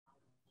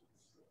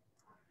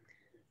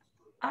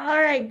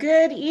All right,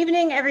 good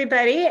evening,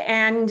 everybody,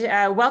 and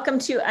welcome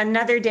to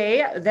another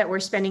day that we're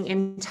spending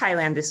in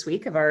Thailand this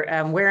week of our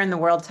Where in the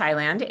World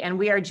Thailand. And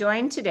we are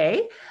joined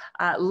today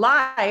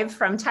live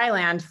from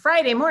Thailand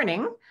Friday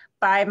morning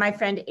by my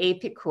friend A.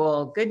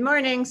 Pikul. Good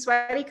morning,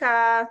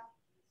 Swadika.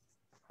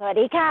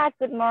 Swadika,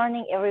 good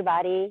morning,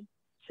 everybody.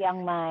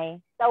 Chiang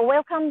Mai. So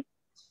welcome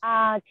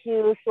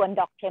to Suan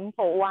Dok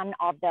Temple, one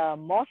of the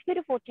most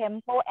beautiful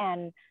temple,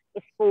 and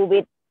it's full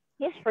with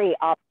history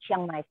of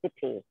Chiang Mai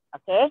city.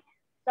 Okay.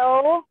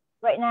 So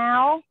right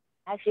now,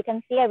 as you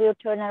can see, I will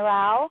turn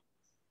around.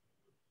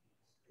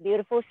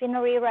 Beautiful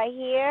scenery right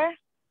here.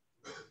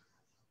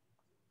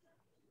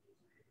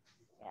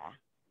 Yeah.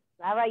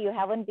 Lara, you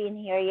haven't been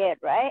here yet,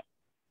 right?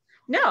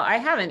 No, I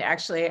haven't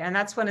actually. And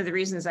that's one of the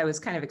reasons I was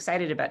kind of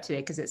excited about today,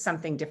 because it's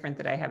something different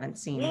that I haven't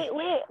seen.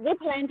 We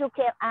plan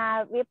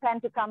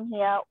to come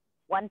here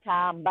one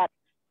time, but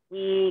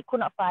we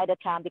could not find the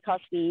time because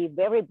we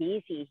very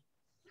busy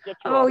schedule.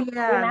 Oh,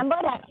 yeah.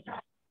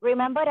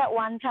 Remember that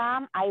one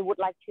time I would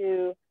like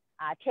to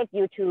take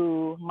you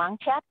to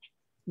Mangchat?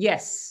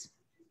 Yes.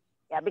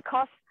 Yeah,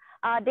 because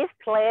this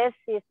place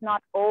is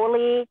not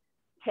only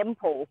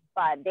temple,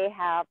 but they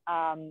have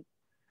a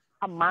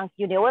monk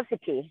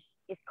university.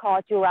 It's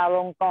called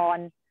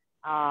Chulalongkorn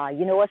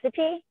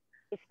University.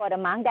 It's for the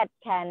monk that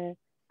can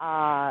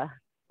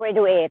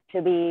graduate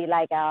to be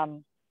like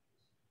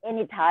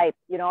any type,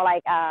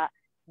 like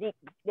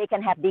they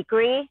can have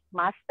degree,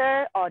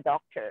 master or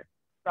doctor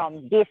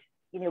from this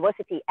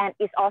university, and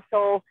it's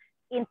also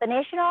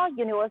international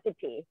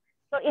university.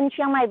 So in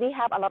Chiang Mai, we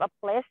have a lot of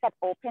places that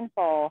open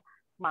for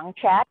monk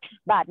chat,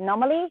 but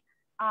normally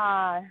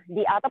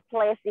the other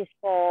place is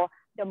for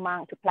the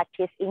monk to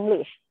practice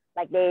English.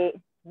 Like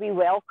we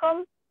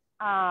welcome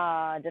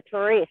the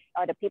tourists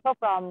or the people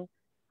from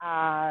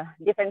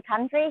different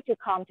countries to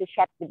come to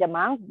chat with the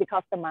monk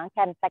because the monk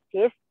can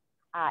practice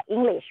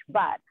English.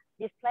 But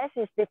this place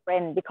is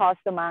different because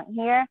the monk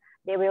here,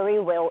 they're very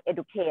well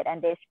educated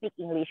and they speak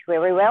English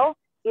very well.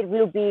 It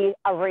will be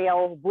a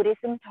real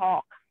Buddhism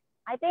talk.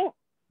 I think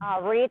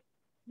Reed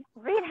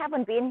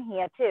haven't been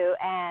here too,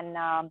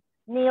 and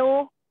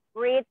Neil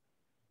Reed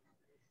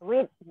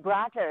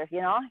brother,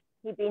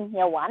 he been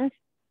here once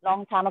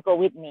long time ago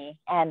with me,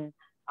 and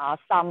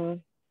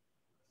some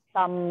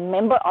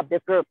member of the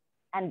group,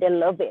 and they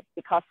love it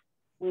because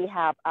we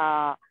have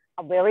a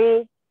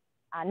very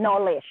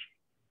knowledge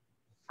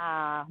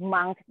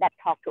monk that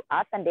talk to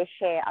us, and they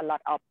share a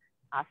lot of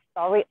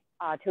story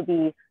to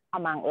be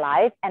among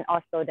life and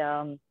also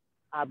the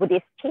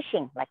Buddhist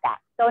teaching like that.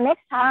 So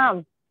next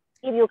time,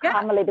 if you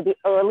come a little bit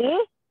early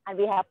and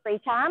we have free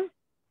time,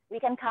 we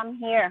can come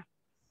here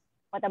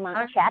for the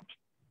monk chat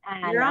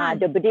and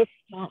the Buddhist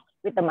talk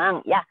with the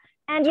monk. Yeah,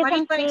 and you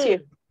can see.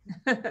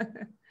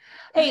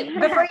 Hey,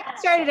 before you get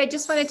started, I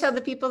just want to tell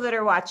the people that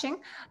are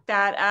watching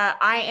that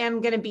I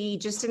am going to be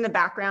just in the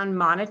background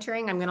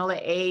monitoring. I'm going to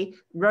let A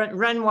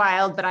run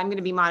wild, but I'm going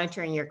to be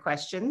monitoring your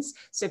questions.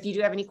 So if you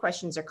do have any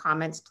questions or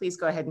comments, please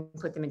go ahead and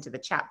put them into the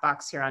chat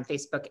box here on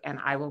Facebook, and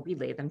I will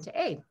relay them to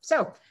A.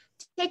 So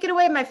take it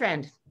away, my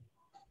friend.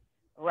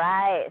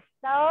 Right.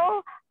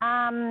 So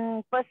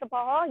first of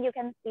all, you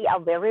can see a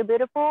very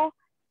beautiful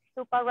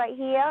stupa right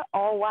here,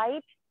 all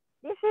white.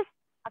 This is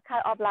a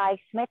kind of like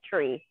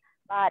symmetry,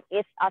 but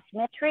it's a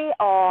symmetry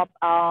of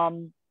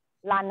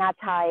Lana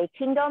Thai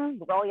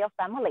Kingdom royal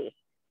family.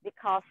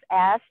 Because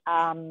as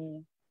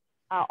on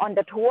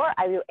the tour,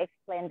 I will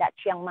explain that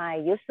Chiang Mai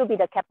used to be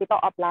the capital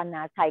of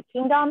Lana Thai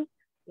Kingdom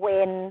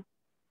when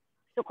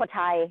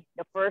Sukhothai,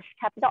 the first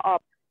capital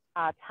of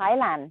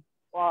Thailand,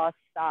 was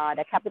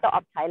the capital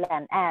of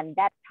Thailand, and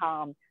that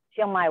time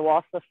Chiang Mai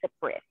was so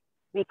separate.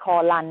 We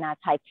call Lana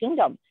Thai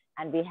Kingdom,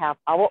 and we have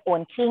our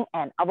own king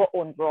and our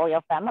own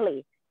royal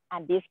family.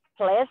 And this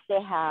place,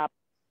 they have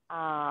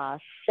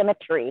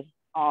cemetery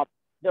of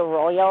the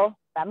royal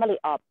family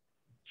of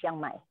Chiang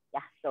Mai.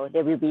 Yeah, so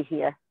they will be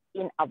here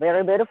in a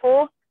very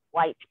beautiful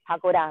white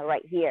pagoda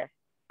right here.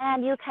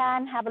 And you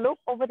can have a look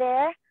over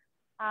there,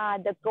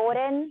 the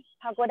golden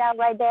pagoda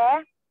right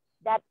there,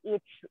 that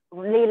is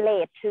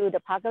related to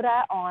the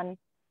pagoda on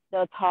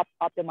the top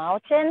of the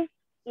mountain.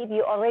 If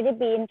you already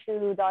been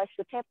to Doi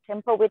Suthep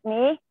temple with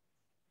me,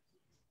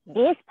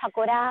 this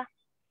pagoda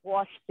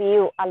was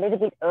built a little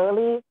bit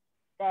early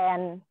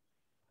than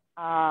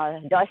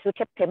Doi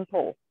Suthep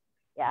temple.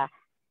 Yeah,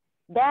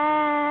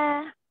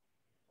 there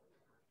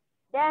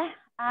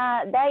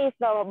is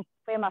a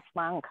famous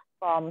monk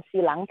from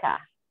Sri Lanka,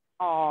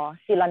 or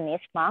Ceylonese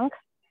monk.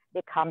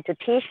 They come to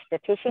teach the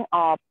teaching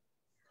of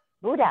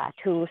Buddha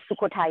to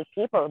Sukhothai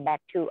people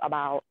back to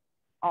about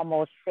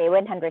almost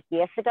 700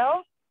 years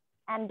ago.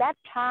 And that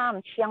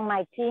time, Chiang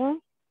Mai king,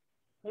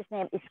 his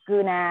name is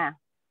Guna,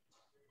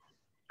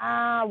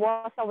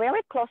 was a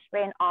very close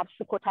friend of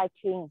Sukhothai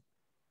king.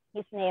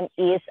 His name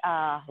is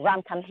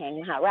Ramkhamhaeng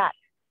Maharaj.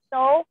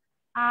 So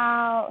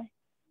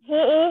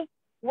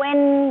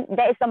when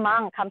there is a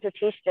monk come to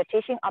teach the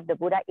teaching of the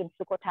Buddha in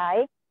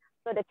Sukhothai,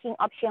 so the king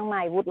of Chiang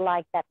Mai would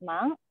like that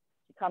monk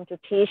to come to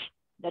teach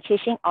the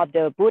teaching of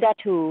the Buddha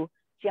to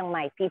Chiang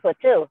Mai people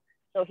too.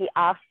 So he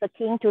asked the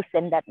king to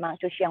send that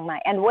monk to Chiang Mai.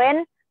 And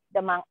when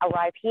the monk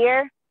arrived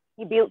here,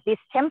 he built this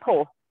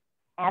temple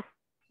as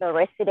the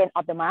residence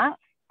of the monk,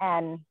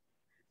 and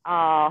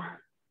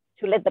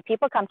to let the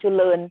people come to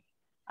learn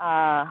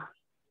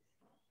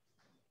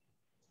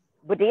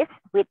Buddhist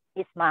with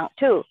his monk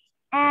too.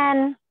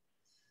 And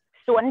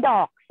Suan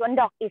Dok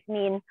is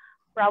mean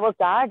flower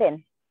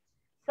garden.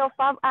 So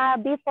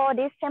before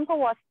this temple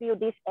was built,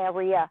 this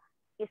area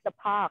is the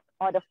park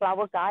or the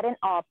flower garden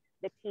of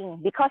the king,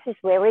 because it's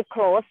very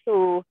close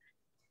to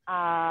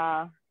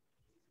Suan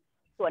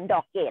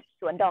Dok Gate.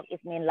 Suan Dok is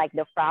mean like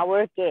the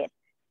flower gate.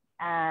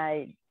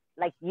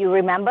 Like you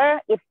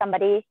remember, if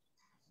somebody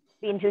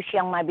been to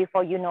Chiang Mai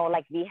before, you know,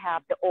 like we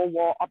have the old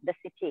wall of the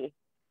city,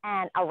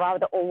 and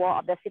around the old wall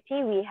of the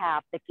city, we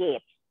have the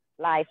gate,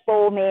 like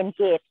 4 main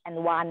gates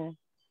and 1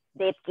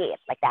 dead gate,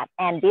 like that.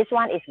 And this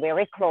one is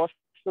very close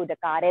to the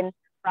garden,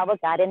 flower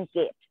garden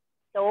gate.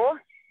 So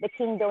the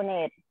king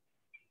donated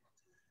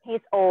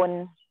his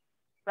own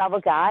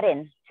flower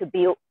garden to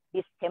build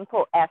this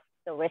temple as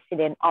the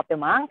residence of the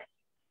monk.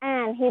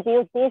 And he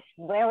built this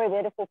very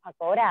beautiful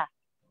pagoda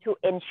to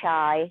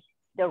enshrine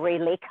the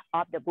relic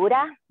of the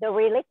Buddha. The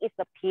relic is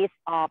a piece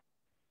of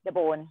the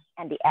bone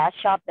and the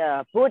ash of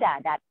the Buddha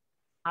that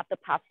after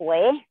passed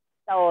away.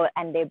 So,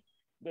 and they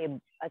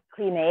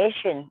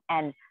cremation,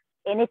 and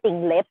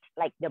anything left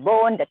like the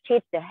bone, the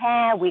teeth, the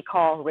hair, we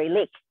call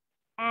relic.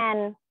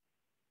 And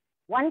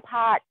one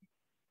part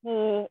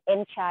he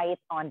enshrined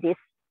on this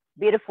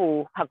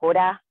beautiful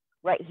pagoda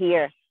right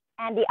here.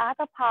 And the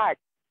other part,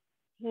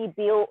 he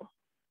built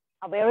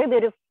a very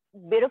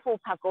beautiful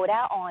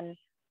pagoda on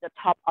the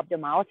top of the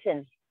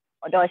mountain,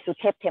 or Doi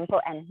Suthep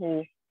temple, and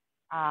he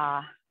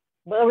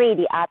buried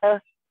the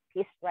other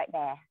piece right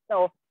there.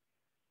 So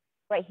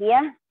right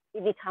here,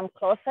 if we come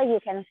closer, you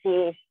can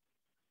see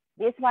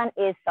this one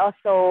is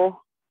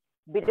also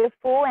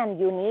beautiful and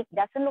unique.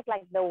 Doesn't look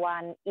like the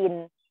one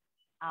in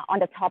on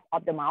the top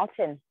of the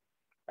mountain,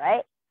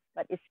 right?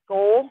 But it's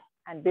gold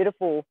and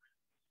beautiful.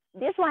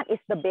 This one is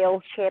the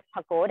bell-shaped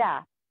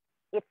pagoda.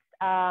 It's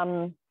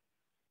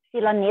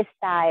Ceylonese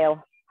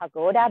style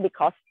pagoda,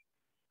 because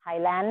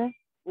Thailand,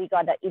 we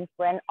got the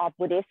influence of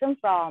Buddhism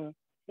from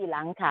Sri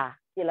Lanka,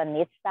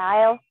 Ceylonese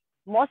style.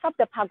 Most of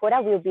the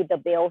pagoda will be the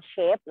bell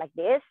shape like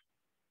this,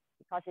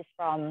 because it's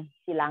from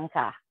Sri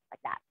Lanka,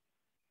 like that,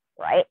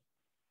 right?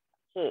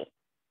 Okay,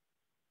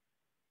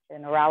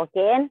 turn around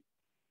again.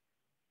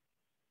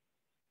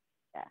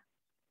 Yeah.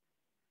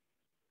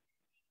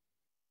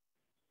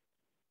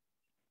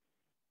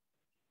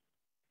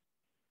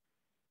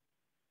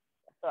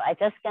 So I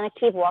just gonna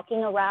keep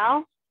walking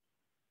around.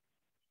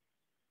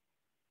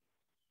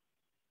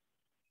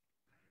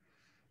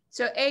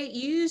 So you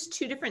used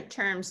 2 different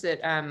terms that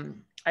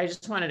I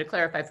just wanted to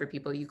clarify for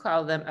people. You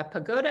call them a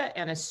pagoda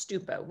and a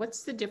stupa.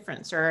 What's the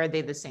difference, or are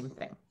they the same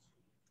thing?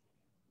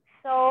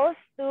 So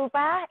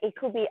stupa, it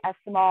could be a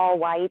small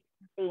white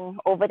thing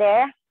over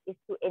there. It's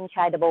to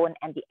enshrine the bone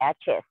and the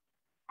ashes.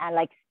 And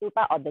like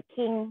stupa of the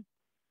king,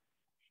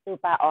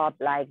 stupa of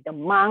like the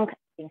monk,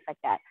 things like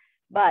that.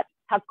 But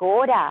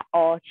pagoda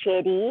or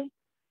chedi,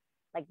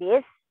 like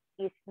this,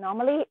 is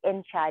normally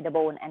enshrine the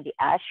bone and the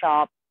ash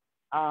of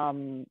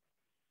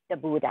the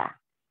Buddha.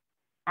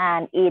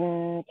 And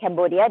in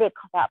Cambodia, they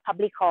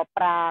probably call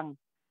prang.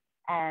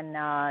 And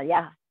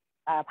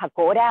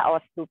pagoda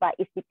or stupa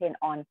is depend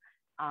on,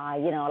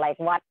 you know, like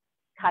what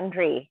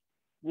country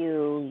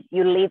you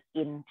live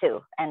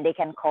into, and they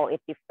can call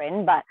it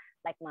different. But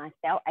like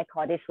myself, I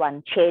call this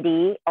one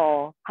chedi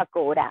or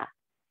pagoda,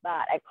 but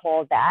I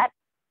call that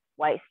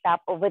white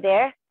stuff over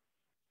there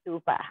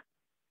stupa,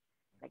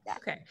 like that.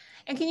 Okay.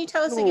 And can you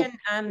tell us again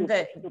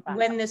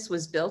when this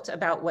was built,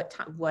 about what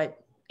time,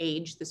 what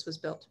age this was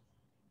built?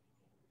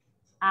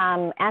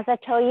 As I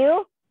told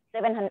you,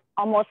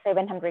 almost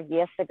 700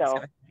 years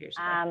ago.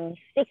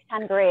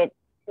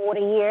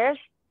 640 years,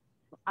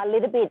 a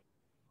little bit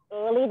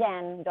early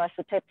than Doi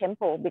Suthep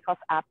temple, because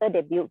after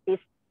they built this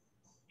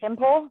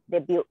temple, they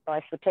built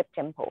Doi Suthep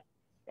temple,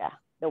 yeah,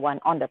 the one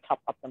on the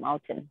top of the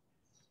mountain.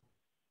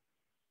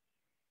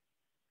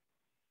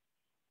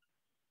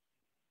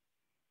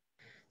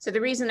 So the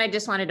reason I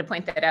just wanted to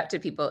point that out to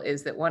people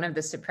is that one of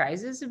the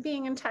surprises of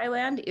being in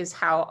Thailand is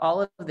how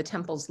all of the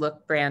temples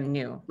look brand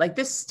new. Like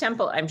this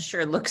temple, I'm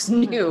sure looks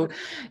new.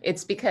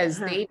 It's because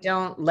they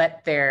don't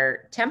let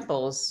their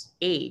temples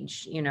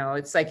age. You know,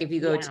 it's like if you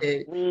go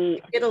to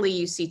Italy,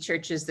 you see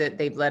churches that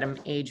they've let them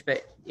age,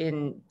 but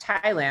in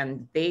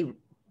Thailand, they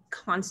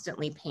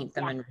constantly paint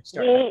them and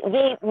restore them.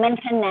 We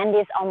maintain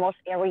this almost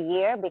every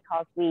year,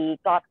 because we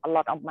got a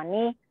lot of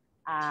money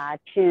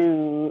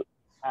to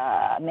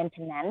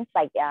maintenance,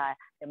 like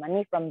the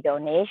money from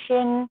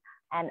donation,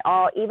 and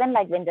or even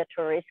like when the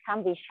tourists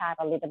come, we charge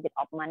a little bit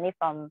of money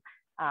from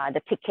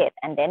the ticket,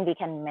 and then we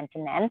can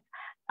maintenance.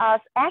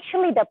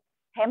 Actually, the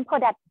temple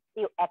that's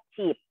still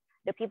active,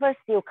 the people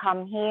still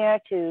come here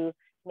to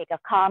make a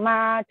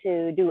karma,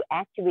 to do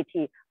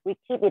activity. We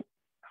keep it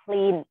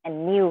clean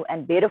and new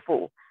and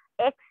beautiful,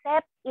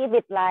 except if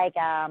it's like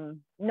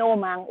no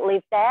monk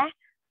live there,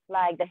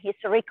 like the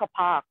historical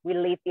park, we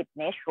leave it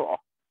natural.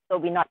 So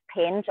we not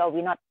paint or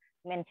we not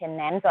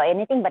maintenance or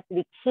anything, but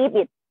we keep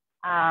it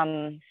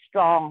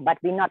strong, but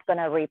we're not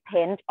gonna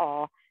repaint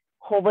or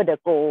cover the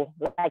gold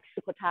like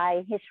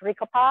Sukhothai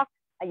Historical Park,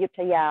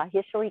 Ayutthaya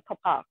Historical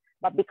Park.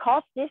 But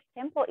because this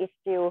temple is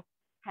still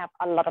have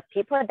a lot of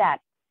people that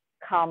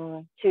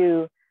come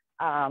to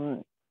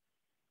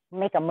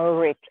make a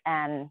merit,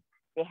 and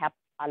they have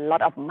a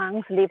lot of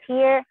monks live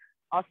here.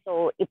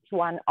 Also, it's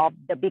one of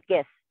the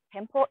biggest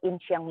temple in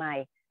Chiang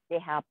Mai. They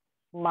have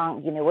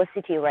monk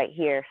university right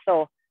here.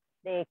 So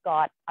they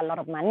got a lot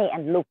of money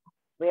and look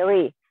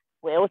very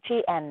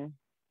wealthy and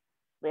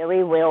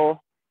very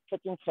well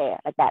taken care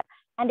like that.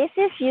 And this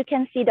is, you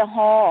can see the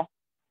hall.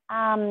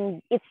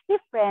 It's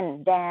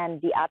different than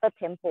the other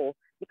temple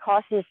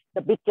because it's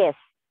the biggest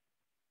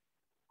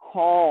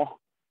hall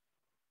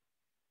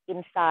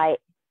inside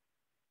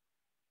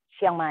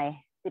Chiang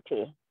Mai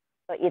city.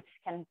 So it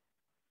can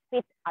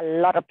fit a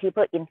lot of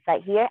people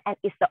inside here, and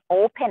it's the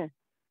open.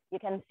 You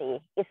can see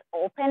it's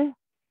open.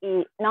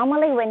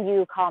 Normally when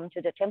you come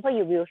to the temple,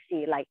 you will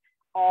see like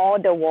all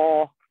the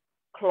wall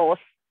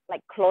closed,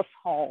 like closed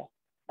hall.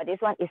 But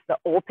this one is the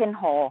open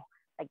hall,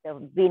 like the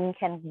wind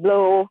can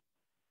blow.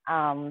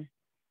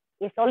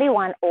 It's only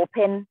one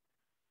open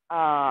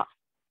hall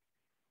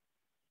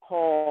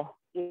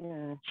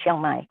in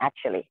Chiang Mai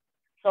actually.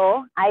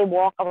 So I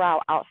walk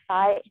around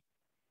outside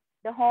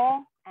the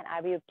hall and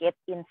I will get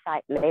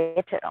inside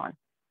later on.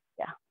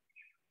 Yeah.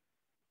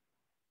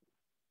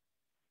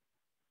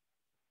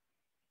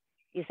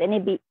 Is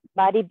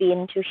anybody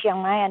been to Chiang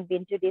Mai and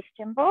been to this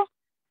temple?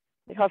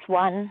 Because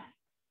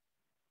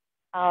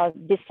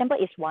this temple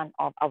is one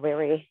of a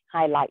very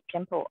highlight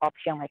temple of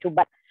Chiang Mai too.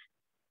 But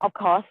of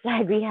course,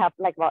 like we have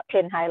like about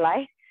 10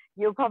 highlights.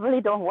 You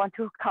probably don't want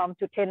to come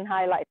to 10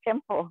 highlight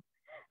temple.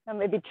 So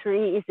maybe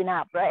 3 is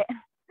enough, right?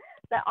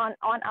 So on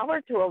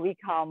our tour, we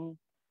come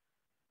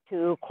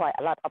to quite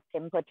a lot of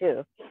temple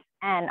too.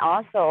 And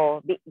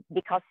also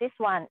because this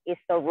one is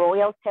the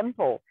royal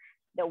temple,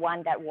 the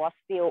one that was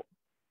built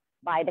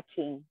by the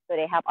king. So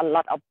they have a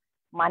lot of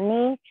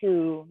money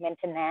to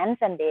maintenance,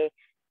 and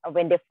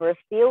when they first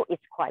built,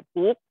 it's quite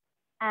big.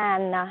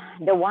 And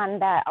the one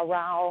that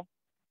around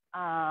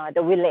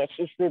the village,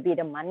 it will be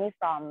the money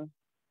from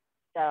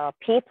the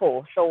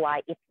people. So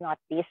why it's not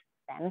this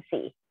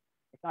fancy,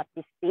 it's not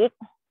this big.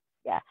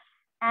 Yeah.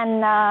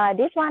 And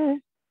this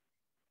one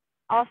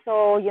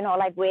also, you know,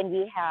 like when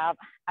we have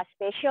a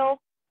special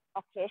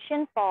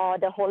occasion for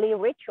the holy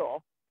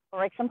ritual,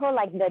 for example,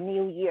 like the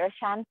New Year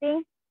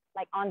chanting,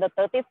 like on the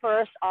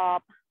 31st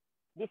of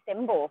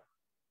December,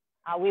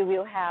 we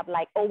will have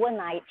like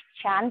overnight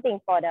chanting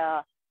for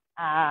the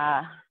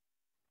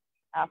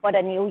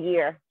New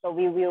Year. So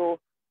we will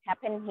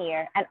happen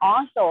here. And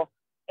also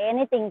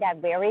anything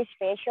that very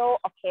special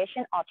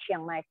occasion of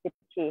Chiang Mai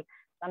city,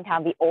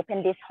 sometimes we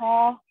open this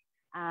hall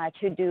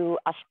to do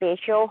a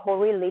special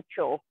holy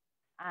ritual,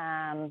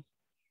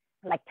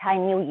 like Thai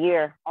New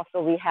Year.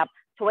 Also we have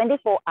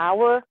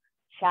 24-hour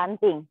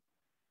chanting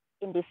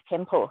in this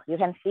temple. You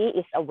can see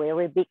it's a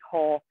very big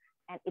hall,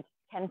 and it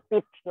can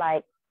fit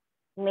like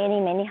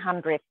many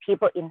hundred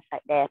people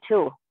inside there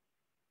too,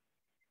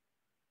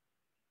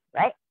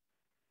 right?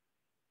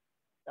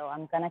 So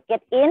I'm gonna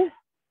get in.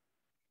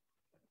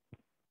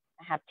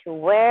 I have to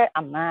wear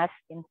a mask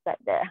inside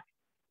there.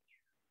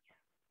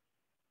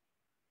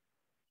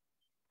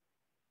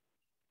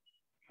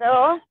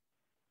 So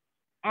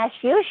as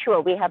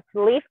usual, we have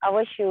to leave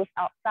our shoes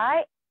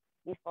outside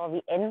before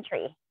we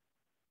enter.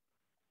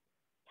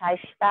 Thai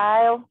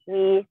style,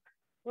 we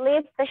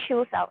leave the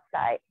shoes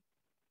outside.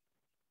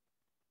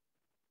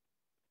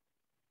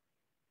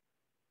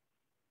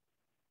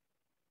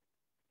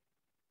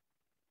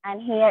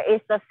 And here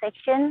is the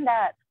section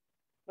that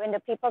when the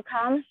people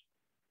come,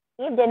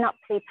 if they not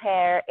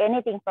prepare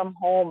anything from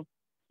home,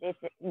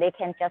 they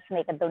can just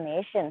make a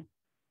donation,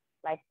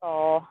 like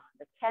for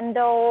the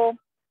candle,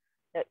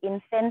 the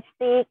incense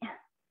stick,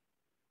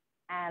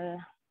 and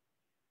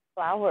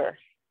flowers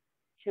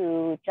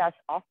to just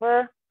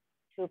offer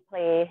to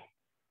pray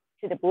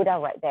to the Buddha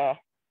right there.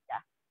 Yeah.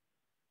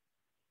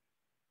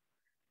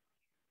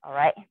 All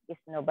right, there's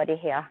nobody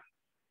here.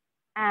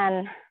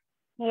 And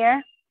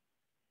here,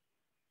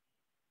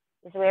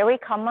 it's very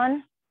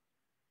common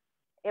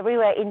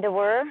everywhere in the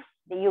world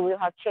that you will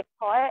have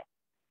checkpoint,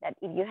 that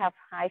if you have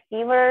high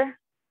fever,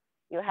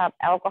 you have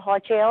alcohol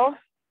gel.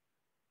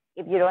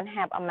 If you don't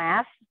have a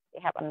mask, they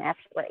have a mask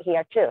right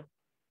here too,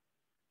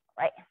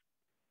 right?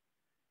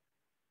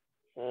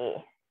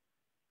 Okay.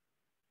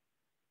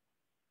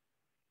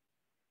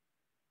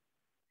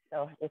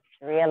 So it's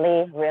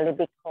really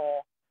big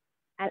hall.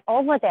 And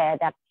over there,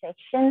 that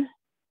section,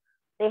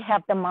 they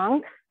have the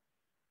monk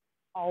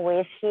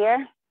always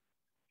here.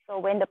 So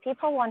when the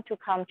people want to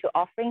come to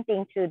offering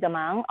things to the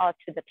monk or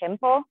to the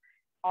temple,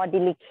 or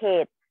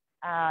dedicate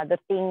the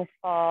things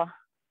for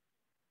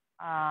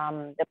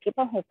the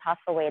people who pass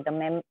away,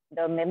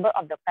 the member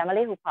of the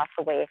family who pass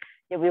away,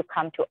 they will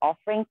come to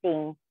offering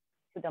things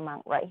to the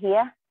monk right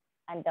here.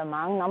 And the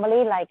monk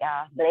normally like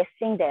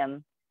blessing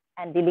them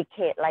and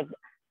dedicate like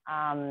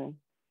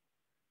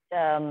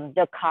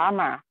the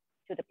karma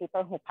to the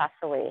people who passed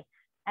away.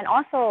 And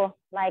also,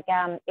 like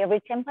every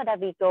temple that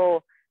we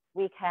go,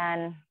 we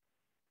can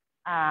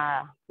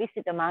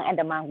visit the monk, and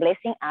the monk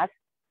blessing us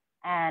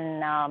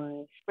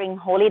and spring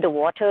holy the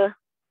water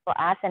for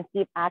us and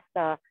give us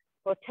the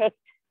protect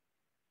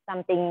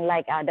something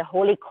like the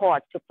holy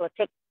cord to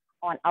protect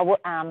on our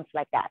arms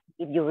like that,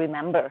 if you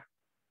remember.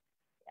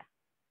 Yeah.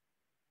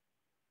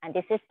 And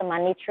this is the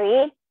money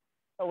tree.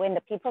 So when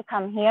the people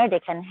come here, they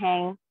can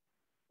hang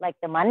like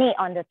the money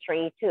on the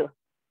tree too.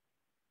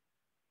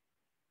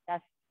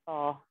 That's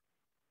for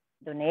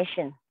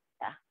donation.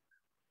 Yeah.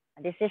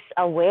 And this is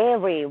a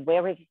very,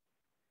 very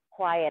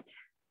quiet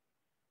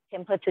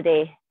temple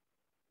today.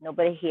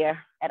 Nobody here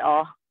at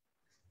all.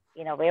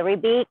 In a very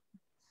big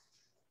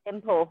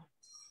temple.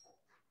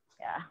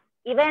 Yeah.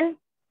 Even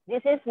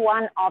this is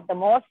one of the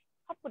most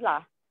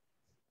popular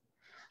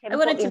I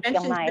wanted to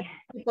mention to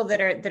the people that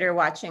are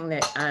watching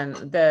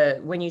that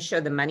when you show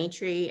the money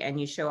tree and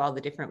you show all the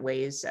different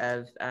ways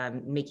of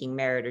making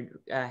merit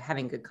or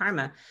having good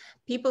karma,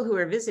 people who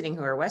are visiting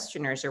who are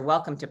Westerners are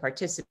welcome to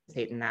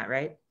participate in that,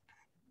 right?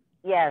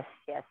 Yes,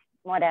 yes,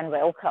 more than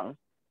welcome.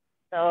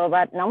 So,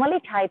 but normally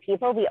Thai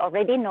people, we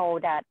already know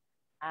that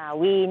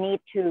we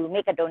need to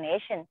make a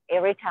donation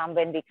every time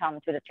when we come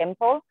to the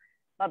temple.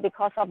 But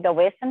because of the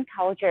Western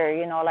culture,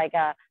 you know, like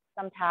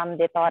sometimes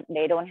they thought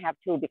they don't have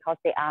to because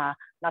they are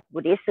not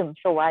Buddhism.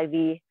 So why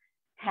we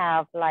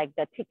have like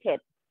the ticket,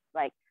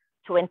 like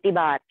 20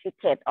 baht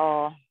ticket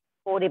or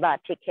 40 baht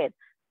ticket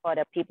for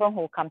the people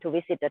who come to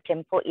visit the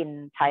temple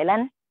in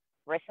Thailand.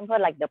 For example,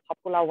 like the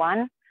popular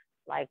one,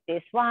 like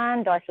this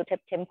one, Doi Suthep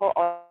Temple,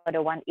 or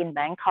the one in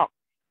Bangkok.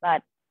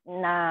 But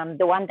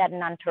the one that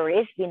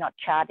non-tourists, we not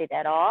charge it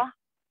at all.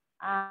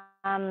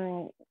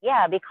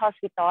 Yeah, because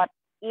we thought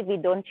if we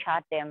don't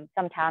charge them,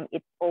 sometimes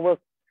it's over.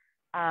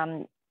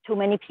 Too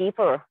many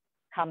people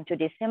come to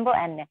this temple,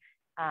 and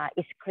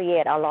it's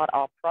create a lot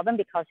of problem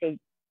because they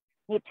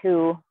need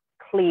to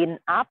clean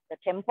up the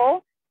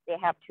temple. They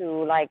have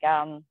to like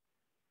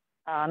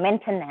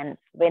maintenance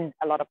when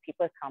a lot of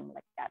people come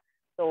like that.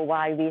 So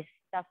why we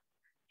just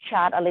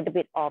charge a little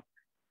bit of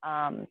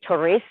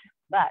tourists,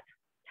 but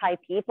Thai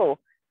people,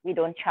 we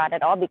don't charge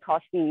at all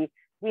because we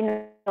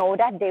know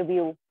that they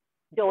will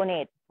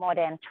donate more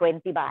than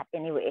 20 baht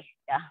anyway.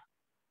 Yeah,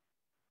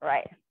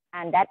 right.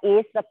 And that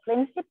is the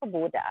principal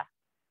Buddha.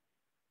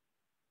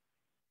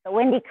 So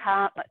when we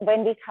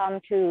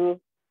come to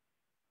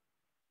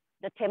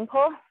the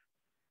temple,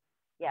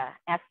 yeah,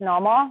 as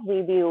normal,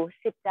 we will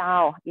sit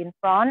down in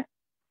front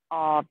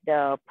of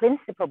the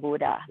principal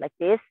Buddha like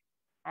this,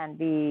 and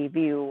we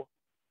will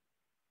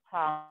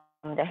palm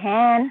the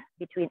hand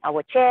between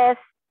our chest.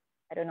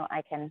 I don't know,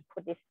 I can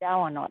put this down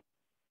or not.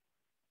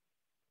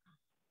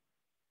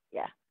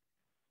 Yeah,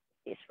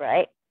 this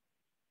right.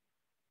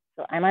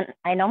 So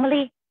I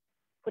normally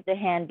put the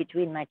hand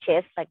between my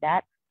chest like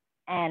that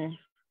and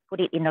put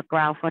it in the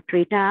ground for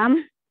 3 times.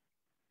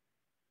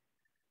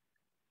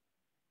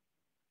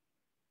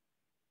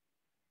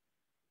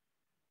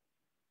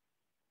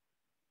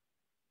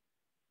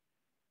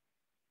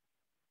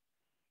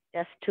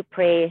 Just to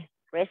pray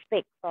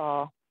respect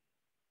for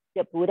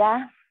the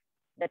Buddha,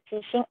 the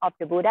teaching of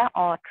the Buddha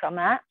or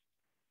Dharma,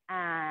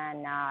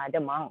 and the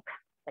monk,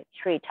 like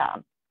 3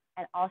 times.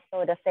 And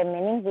also the same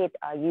meaning with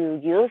you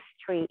use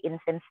 3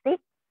 incense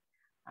sticks,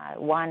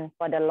 one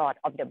for the Lord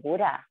of the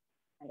Buddha,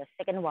 and the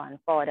second one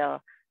for the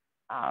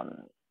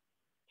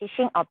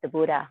teaching of the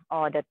Buddha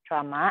or the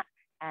Dharma,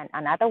 and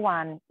another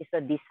one is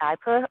the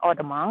disciple or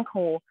the monk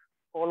who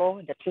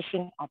follow the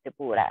teaching of the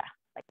Buddha,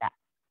 like that,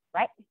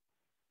 right?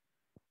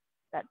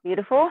 That's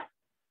beautiful.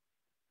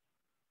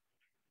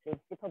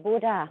 Principal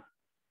Buddha.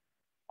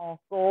 Or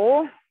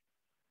go.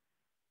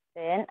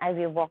 Then I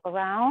will walk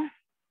around.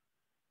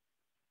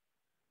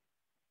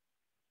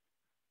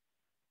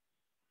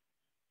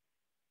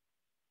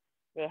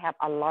 They have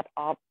a lot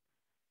of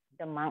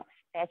the monk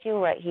statue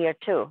right here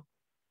too.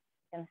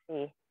 You can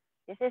see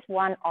this is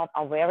one of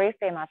a very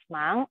famous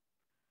monk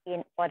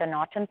for the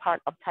northern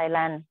part of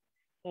Thailand.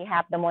 He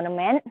have the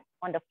monument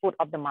on the foot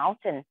of the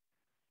mountain.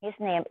 His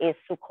name is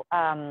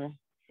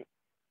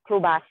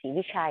Kruba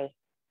Vichai.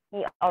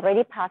 He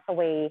already passed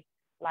away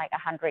like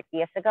 100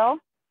 years ago.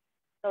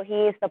 So he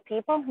is the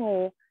people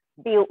who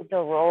built the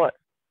road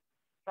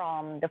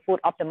from the foot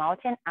of the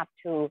mountain up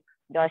to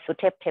Doi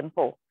Suthep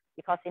Temple.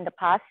 Because in the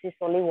past, it's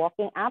only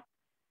walking up.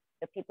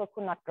 The people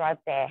could not drive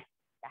there.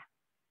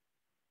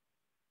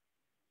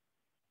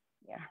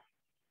 Yeah.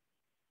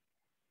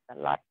 A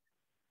lot.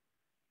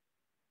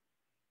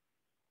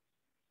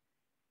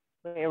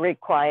 Very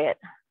quiet.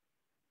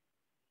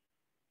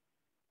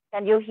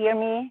 Can you hear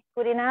me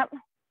good enough?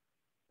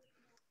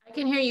 I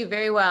can hear you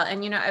very well.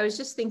 And, you know, I was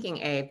just thinking,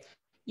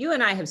 you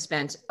and I have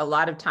spent a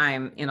lot of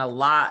time in a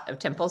lot of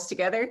temples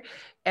together.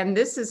 And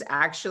this is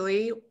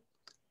actually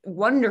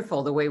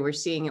wonderful the way we're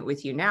seeing it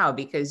with you now,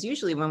 because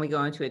usually when we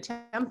go into a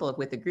temple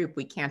with a group,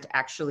 we can't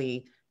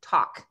actually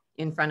talk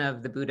in front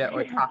of the Buddha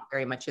or talk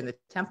very much in the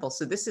temple.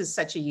 So this is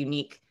such a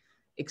unique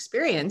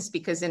experience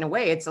because in a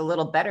way it's a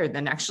little better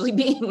than actually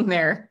being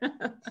there.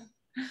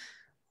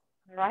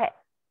 Right.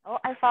 Oh,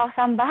 I found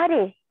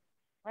somebody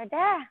right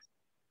there.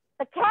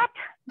 The cat.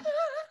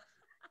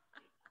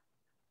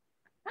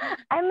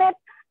 I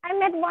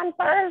met one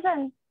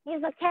person.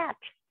 He's a cat.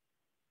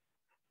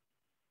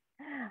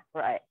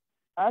 Right.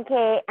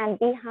 Okay, and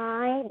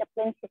behind the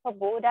principal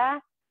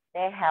Buddha,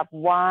 they have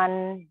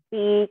one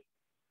big,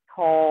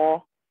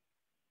 tall,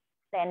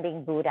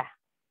 standing Buddha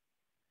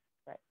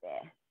right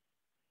there.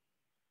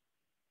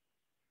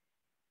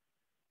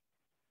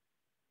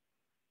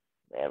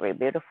 Very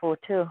beautiful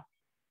too.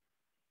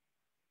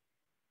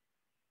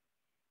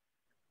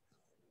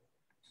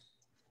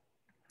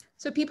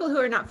 So people who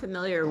are not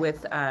familiar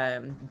with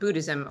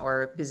Buddhism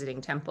or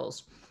visiting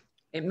temples,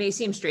 it may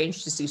seem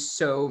strange to see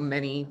so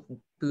many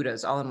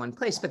Buddhas all in one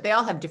place, but they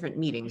all have different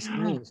meanings,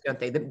 don't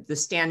they? The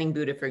standing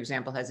Buddha, for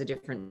example, has a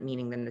different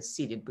meaning than the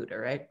seated Buddha,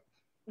 right?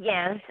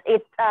 Yes,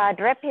 it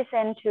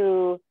represents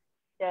to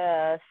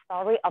the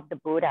story of the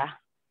Buddha.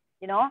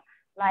 You know,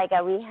 like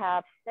we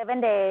have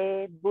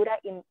 7-day Buddha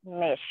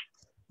image,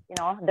 you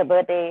know, the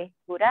birthday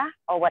Buddha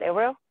or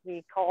whatever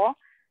we call.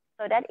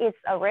 So that is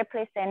a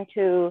represent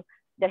to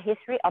the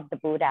history of the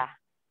Buddha.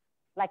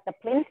 Like the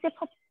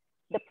principal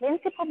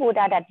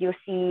Buddha that you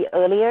see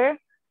earlier.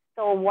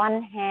 So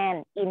one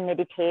hand in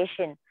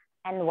meditation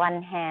and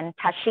one hand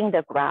touching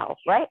the ground,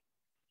 right?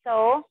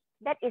 So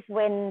that is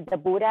when the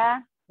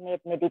Buddha made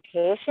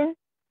meditation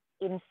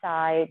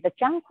inside the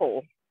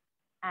jungle,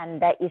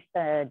 and that is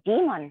the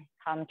demon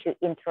come to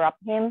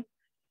interrupt him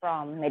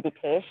from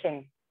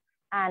meditation,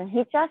 and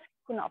he just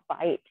could not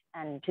fight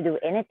and to do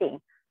anything.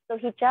 So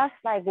he just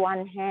like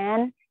one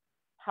hand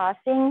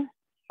passing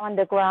on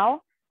the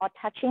ground or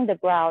touching the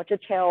ground to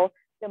tell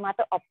the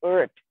Mother of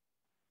Earth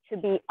to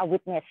be a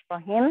witness for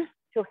him,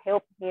 to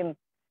help him,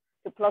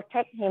 to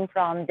protect him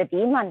from the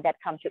demon that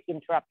come to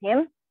interrupt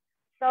him.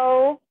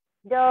 So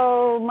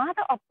the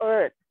Mother of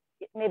Earth,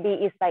 maybe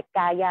it's like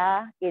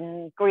Gaia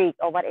in Greek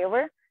or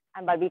whatever,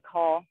 and but we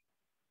call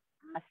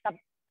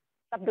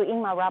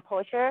subduing Mara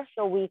posture.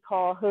 So we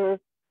call her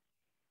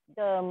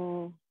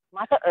the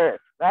Mother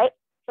Earth, right?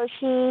 So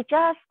she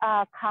just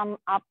come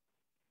up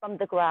from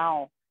the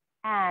ground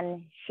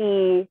and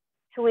she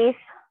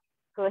twists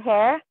her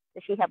hair.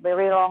 She have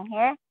very long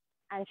hair,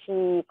 and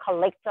she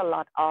collects a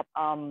lot of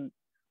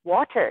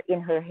water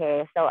in her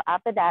hair. So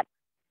after that,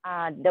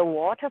 the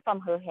water from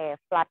her hair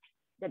flushed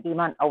the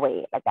demon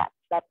away like that.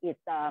 That is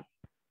the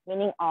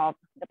meaning of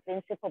the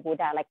principal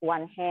Buddha, like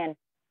one hand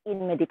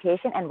in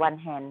meditation and one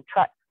hand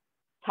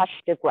touch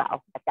the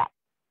ground like that.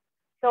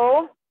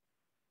 So,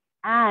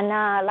 and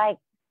like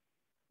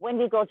when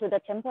we go to the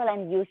temple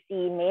and you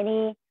see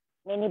many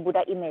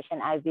Buddha image,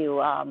 and I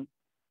will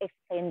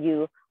explain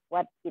you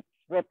what it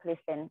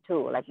represents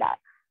too, like that.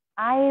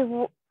 I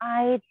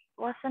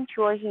wasn't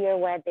sure here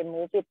where they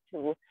move it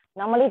to.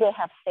 Normally they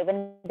have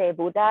 7-day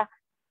Buddha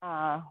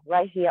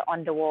right here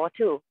on the wall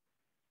too.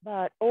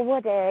 But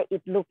over there,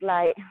 it looked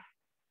like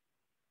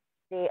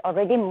they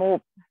already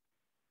moved.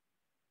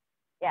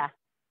 Yeah,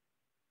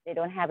 they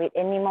don't have it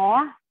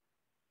anymore.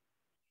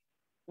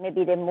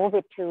 Maybe they move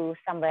it to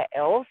somewhere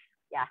else.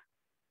 Yeah.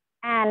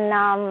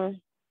 And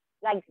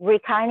like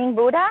reclining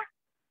Buddha,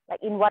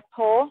 like in what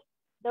pose?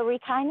 The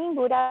reclining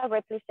Buddha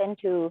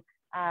represents to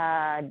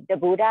the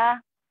Buddha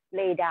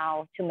lay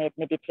down to make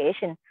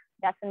meditation.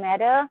 Doesn't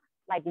matter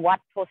like what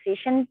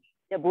position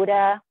the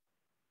Buddha,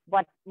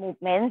 what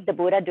movements the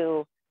Buddha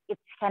do. It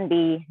can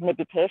be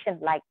meditation,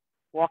 like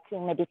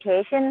walking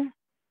meditation,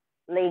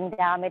 laying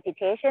down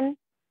meditation,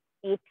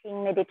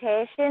 eating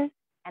meditation,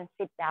 and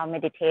sit down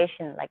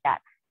meditation, like that.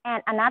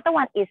 And another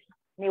one is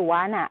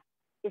nirvana.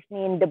 It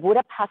means the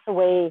Buddha passed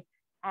away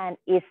and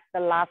it's the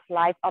last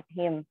life of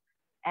him,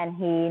 and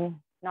he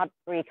not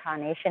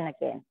reincarnation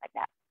again, like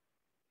that.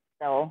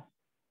 So,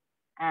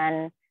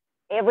 and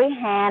every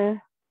hand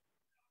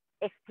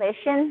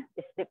expression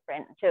is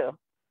different too.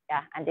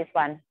 Yeah, and this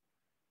one,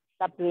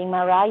 stop doing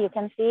Mara, you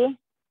can see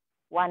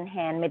one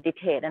hand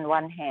meditate and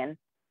one hand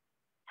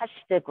touch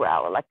the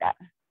ground like that.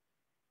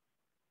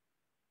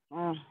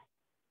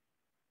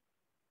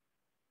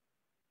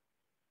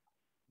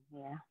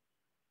 Yeah,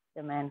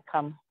 the man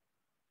come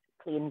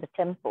clean the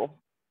temple.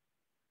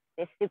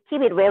 They still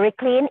keep it very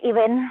clean,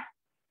 even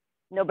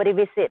nobody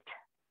visit.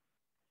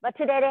 But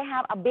today they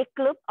have a big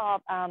group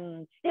of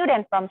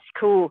students from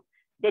school.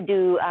 They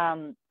do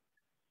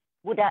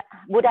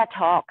Buddha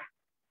talk,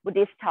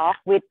 Buddhist talk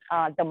with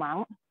the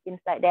monk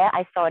inside there.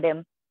 I saw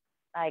them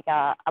like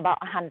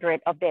about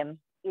 100 of them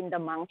in the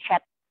monk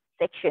chat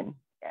section.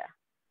 Yeah.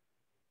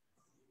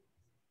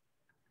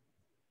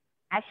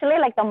 Actually,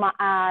 like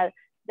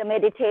the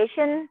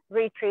meditation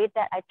retreat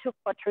that I took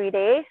for 3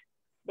 days,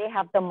 they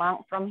have the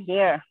monk from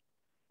here,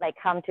 like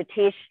come to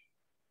teach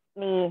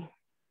me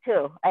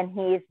too. And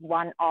he is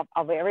one of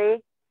a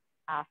very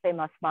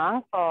famous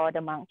monk for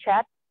the monk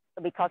chat.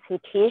 So because he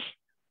teach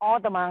all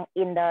the monks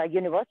in the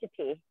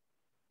university,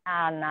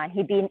 and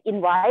he been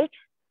invited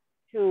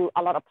to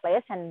a lot of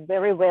places and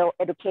very well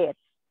educated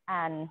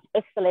and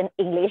excellent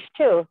English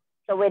too.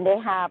 So when they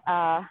have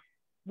a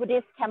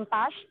Buddhist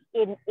campus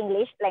in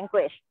English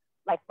language,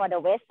 like for the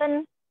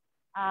Western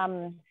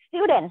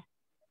students,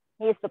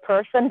 he's the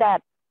person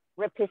that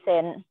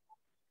represents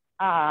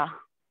all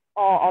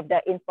of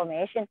the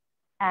information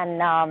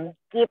and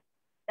give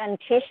and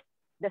teach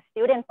the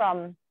student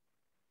from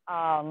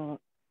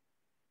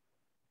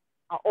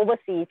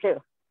overseas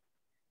too.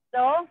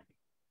 So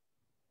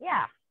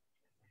yeah,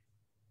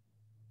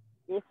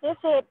 this is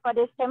it for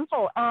this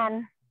temple.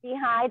 And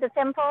behind the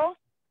temple,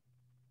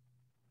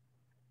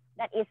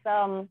 that is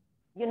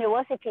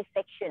university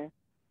section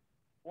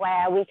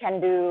where we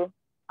can do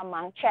a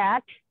monk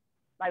chat,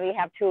 but we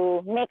have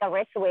to make a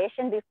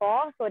reservation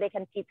before so they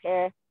can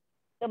prepare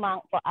the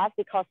monk for us,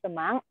 because the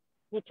monk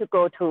need to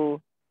go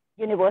to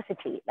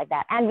university like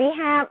that. And we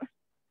have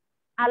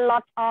a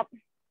lot of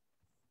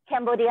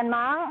Cambodian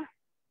monks,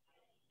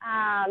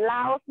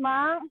 Laos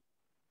monks,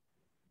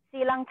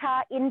 Sri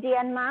Lanka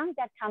Indian monks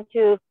that come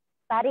to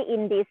study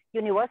in this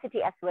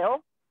university as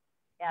well.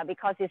 Yeah,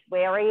 because it's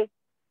very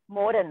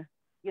modern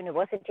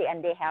university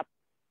and they have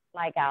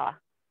like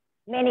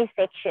many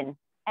sections.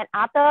 And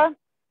after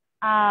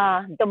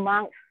the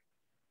monks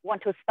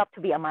want to stop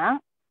to be a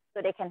monk,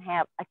 so they can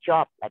have a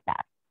job like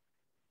that.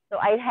 So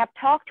I have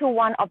talked to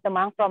one of the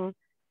monks from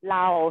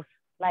Laos,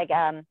 like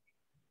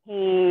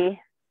he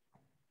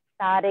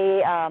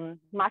studied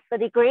master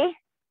degree,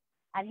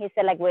 and he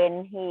said like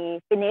when he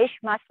finished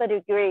master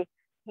degree,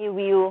 he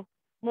will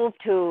move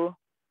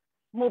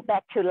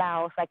back to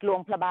Laos, like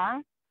Luang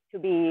Prabang, to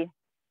be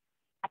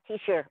a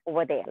teacher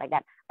over there, like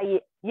that,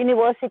 a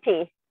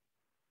university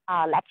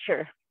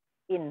lecture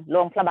in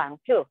Luang Prabang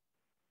too.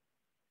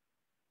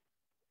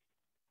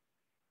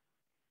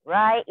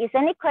 Right, is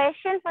any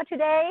question for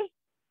today?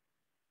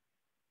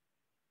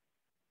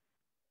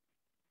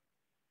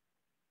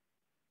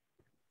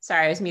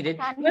 Sorry, I was muted.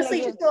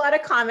 Mostly just a lot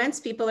of comments.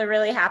 People are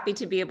really happy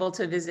to be able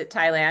to visit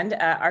Thailand.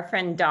 Our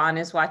friend Dawn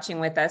is watching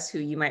with us, who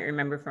you might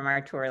remember from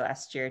our tour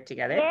last year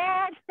together.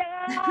 Yes,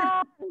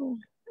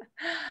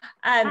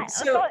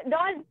 so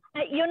Dawn,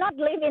 you not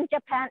live in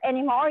Japan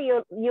anymore.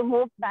 You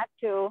moved back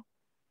to.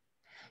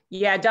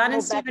 Yeah, Dawn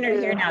and Stephen are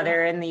here now.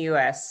 They're in the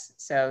US.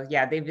 So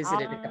yeah, they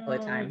visited a couple of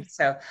times.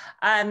 So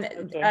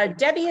okay.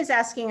 Debbie is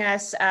asking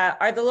us,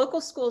 are the local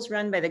schools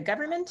run by the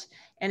government,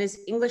 and is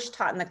English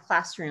taught in the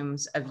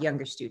classrooms of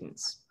younger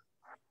students?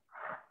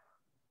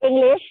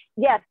 English,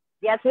 yes.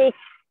 Yes, we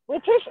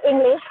teach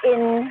English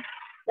in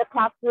the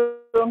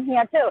classroom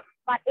here too,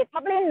 but it's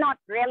probably not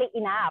really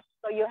enough.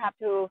 So you have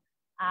to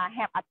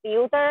have a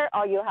tutor,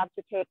 or you have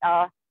to take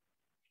a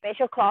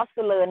special class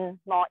to learn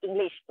more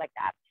English like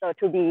that. So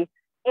to be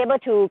able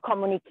to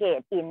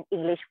communicate in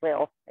English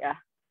well, yeah.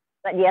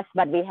 But yes,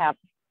 but we have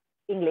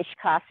English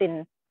class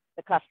in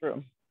the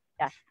classroom.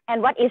 Yeah.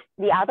 And what is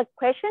the other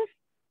question?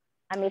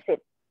 I missed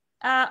it.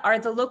 Are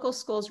the local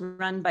schools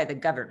run by the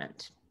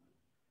government?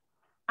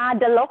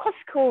 The local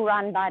school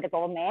run by the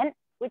government,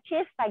 which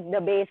is like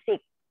the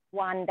basic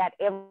one that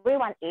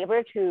everyone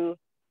able to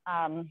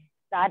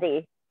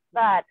study.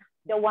 But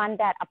the one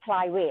that are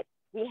private,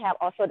 we have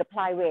also the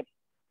private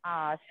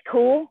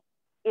school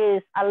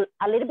is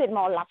a little bit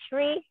more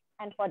luxury,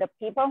 and for the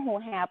people who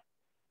have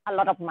a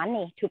lot of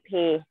money to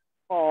pay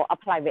for a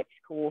private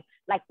school,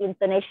 like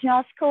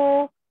international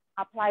school,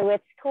 a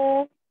private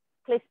school,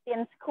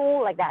 Christian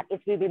school, like that,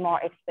 it will be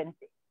more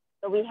expensive.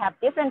 So we have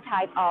different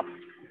types of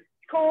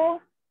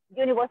school,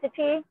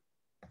 university.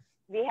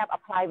 We have a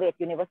private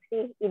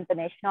university,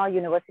 international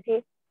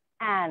university,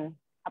 and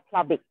a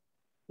public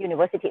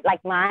university,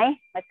 like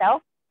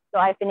myself. So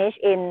I finished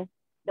in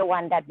the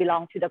one that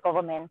belongs to the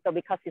government. So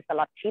because it's a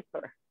lot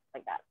cheaper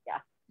like that,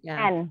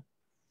 yeah. And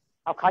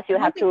of course you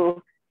have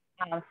to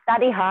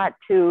study hard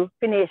to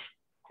finish,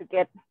 to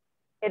get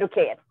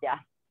educated, yeah.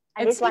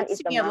 And it seems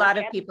to me a lot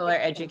of people are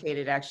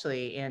educated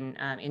actually in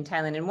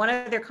Thailand. And one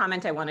other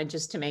comment I wanted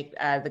just to make,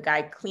 the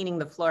guy cleaning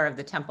the floor of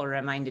the temple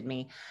reminded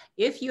me,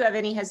 if you have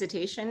any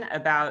hesitation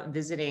about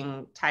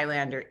visiting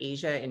Thailand or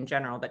Asia in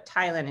general, but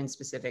Thailand in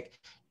specific,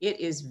 it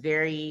is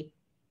very,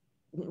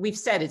 we've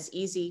said it's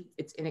easy,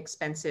 it's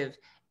inexpensive,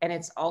 and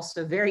it's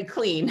also very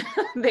clean.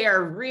 They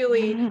are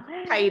really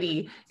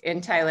tidy in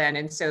Thailand.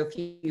 And so if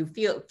you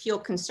feel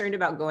concerned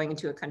about going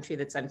into a country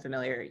that's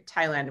unfamiliar,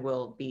 Thailand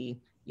will be,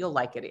 you'll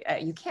like it.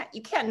 You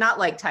can't not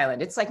like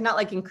Thailand. It's like not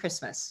liking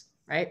Christmas,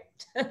 right?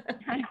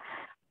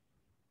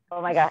 Oh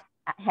my God,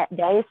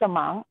 there is a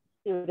monk,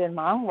 student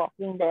monk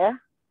walking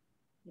there.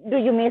 Do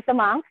you miss a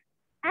monk?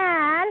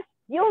 And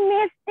you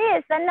miss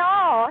this and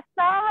no.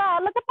 So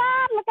look at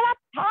that,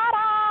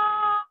 ta-da!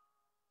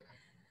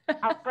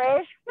 A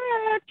fresh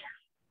fruit.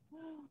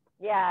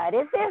 Yeah,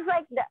 this is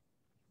like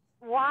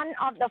one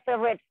of the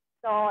favorite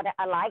store that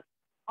I like.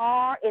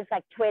 Or it's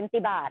like 20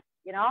 baht,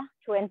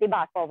 20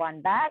 baht for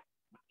one bag.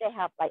 They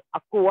have like a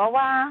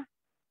guava,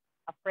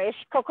 a fresh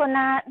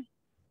coconut,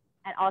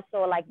 and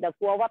also like the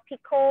guava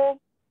pickle,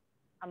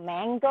 a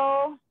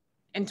mango.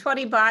 And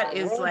 20 baht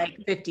is like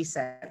 50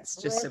 cents,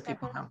 just so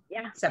people know.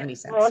 Yeah. 70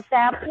 cents. Rose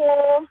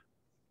apple,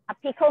 a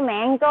pickle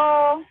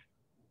mango,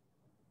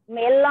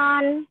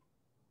 melon,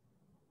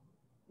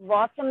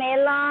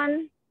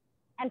 watermelon,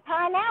 and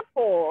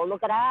pineapple.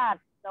 Look at that,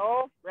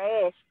 so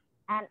fresh.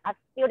 And a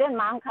student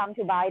mom come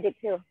to buy it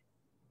too.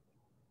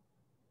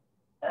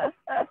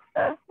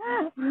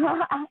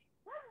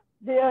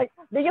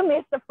 Do you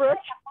miss the fruit?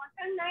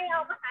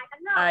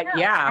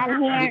 Yeah.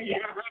 And here,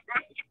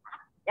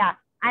 yeah,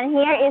 and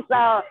here is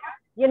the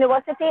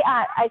university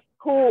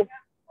school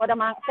for the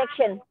monk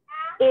section.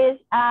 Is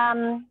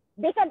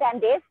bigger than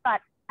this,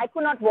 but I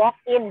could not walk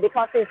in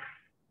because it's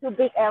too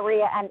big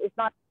area and it's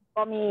not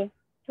for me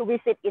to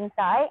visit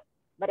inside.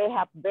 But they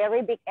have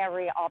very big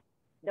area of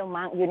the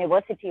monk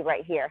university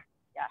right here.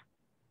 Yeah,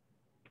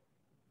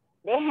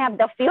 they have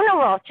the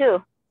funeral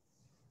too.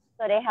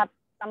 So they have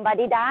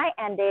somebody die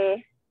and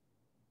they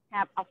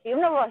have a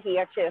funeral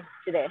here too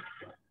today.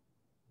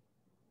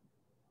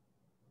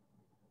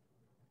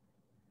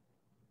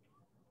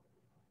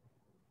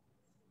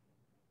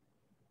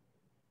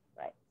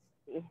 Right.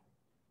 See?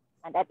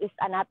 And that is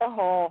another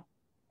hall,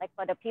 like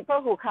for the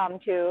people who come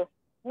to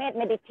make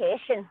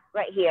meditation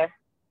right here.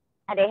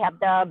 And they have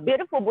the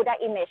beautiful Buddha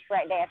image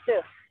right there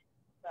too.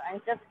 So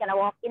I'm just gonna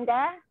walk in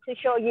there to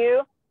show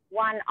you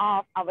one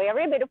of a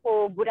very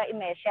beautiful Buddha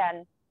image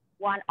and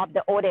one of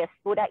the oldest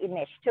Buddha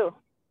image too.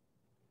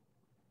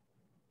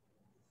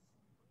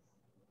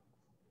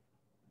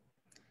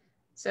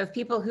 So if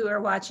people who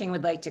are watching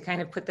would like to kind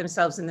of put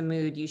themselves in the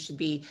mood, you should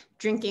be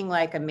drinking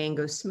like a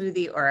mango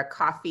smoothie or a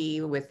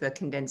coffee with the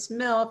condensed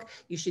milk.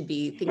 You should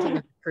be thinking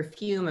of the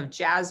perfume of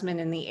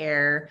jasmine in the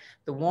air,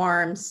 the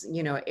warm,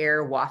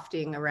 air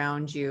wafting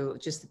around you,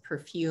 just the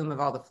perfume of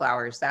all the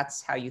flowers.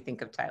 That's how you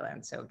think of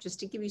Thailand. So just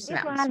to give you some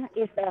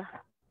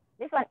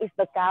this one is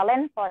the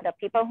garland for the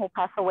people who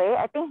pass away.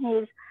 I think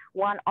he's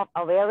one of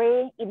a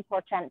very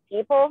important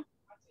people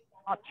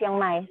of Chiang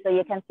Mai. So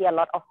you can see a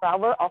lot of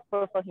flower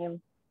offered for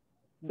him.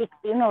 Big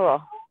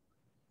funeral.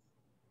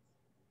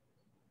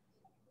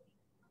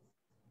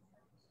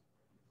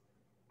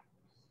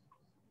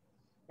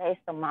 There is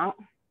the monk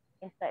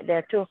inside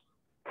there too.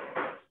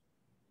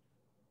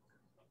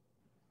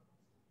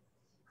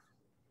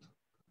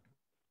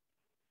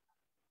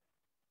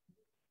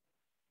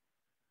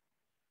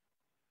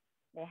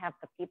 They have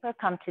the people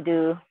come to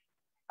do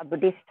a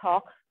Buddhist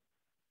talk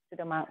to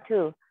the monk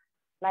too.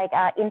 Like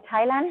in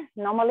Thailand,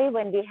 normally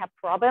when we have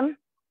problem,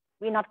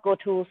 we not go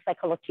to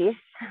psychologists.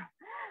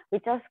 We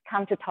just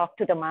come to talk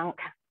to the monk,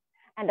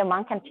 and the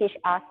monk can teach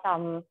us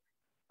some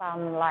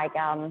like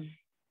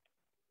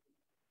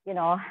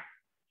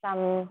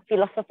some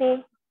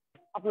philosophy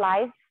of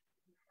life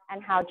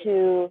and how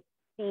to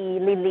be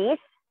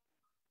released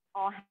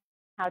or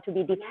how to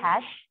be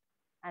detached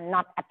and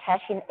not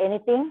attached in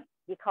anything,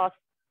 because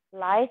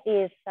life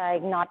is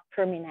like not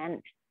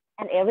permanent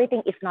and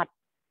everything is not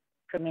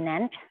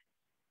permanent.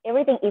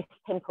 Everything is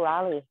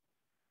temporary.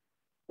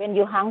 When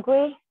you're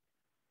hungry,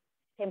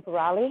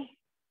 temporarily,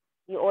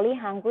 you're only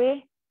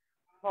hungry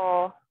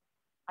for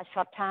a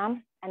short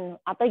time, and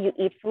after you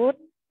eat food,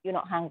 you're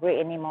not hungry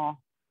anymore.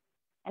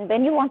 And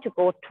when you want to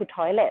go to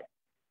toilet,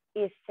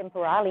 it's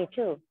temporarily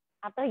too.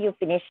 After you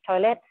finish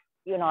toilet,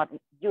 you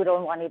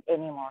don't want it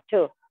anymore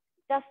too.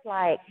 Just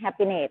like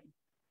happiness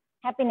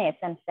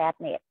and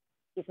sadness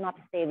is not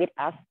stay with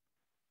us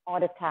all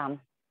the time.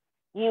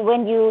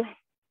 When you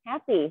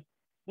happy,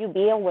 you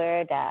be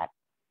aware that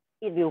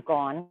it will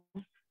gone.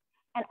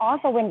 And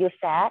also when you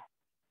sad,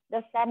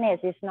 the sadness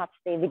is not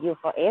stay with you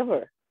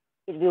forever.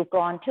 It will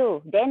gone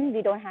too. Then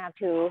we don't have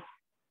to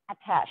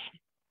attach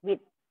with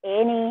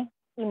any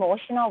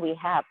emotional we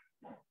have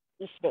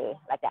each day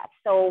like that.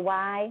 So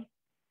why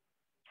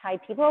Thai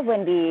people,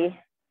 when we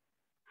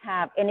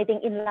have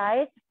anything in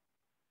life,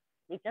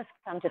 we just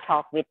come to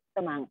talk with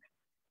the monk.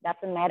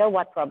 Doesn't matter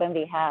what problem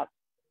we have.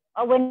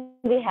 Or when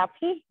we're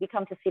happy, we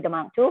come to see the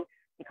monk too,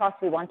 because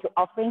we want to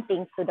offering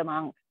things to the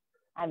monk.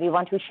 And we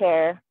want to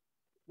share,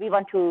 we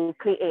want to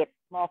create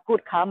more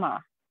good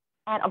karma.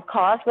 And of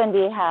course, when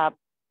we have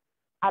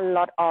a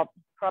lot of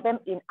problems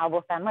in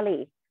our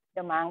family,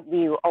 the monk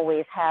will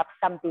always have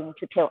something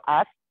to tell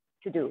us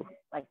to do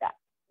like that.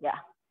 Yeah.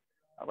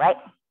 All right.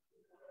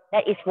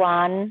 That is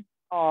one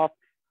of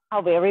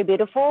a very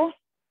beautiful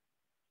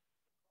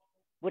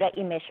Buddha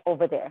image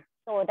over there.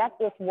 So that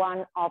is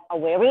one of a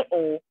very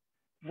old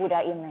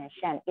Buddha image,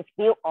 and it's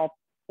built of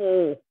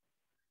gold.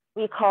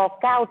 We call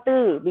Gao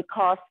Tu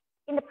because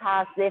in the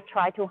past they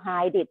tried to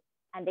hide it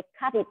and they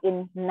cut it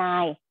in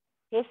 9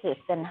 pieces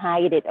and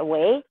hide it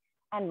away.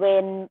 And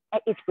when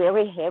it's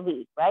very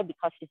heavy, right?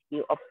 Because it's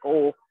built of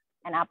gold.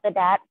 And after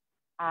that,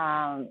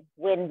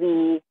 when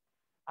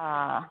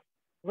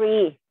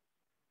we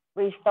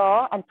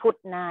restore and put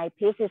 9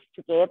 pieces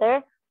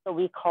together, so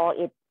we call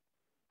it,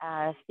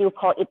 still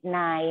call it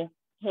 9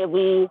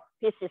 heavy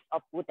pieces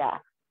of Buddha.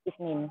 It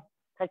means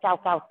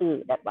Kachao Kao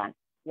Tu, that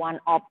one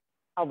of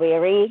a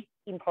very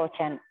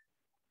important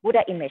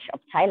Buddha image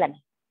of Thailand.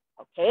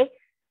 Okay,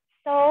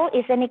 so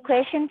is any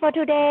question for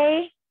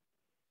today?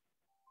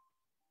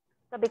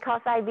 So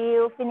because I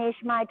will finish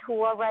my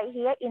tour right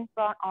here in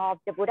front of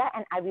the Buddha,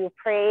 and I will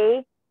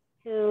pray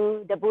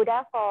to the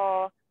Buddha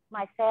for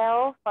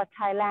myself, for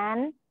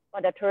Thailand,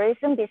 for the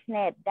tourism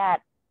business,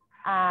 that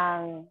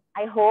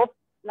I hope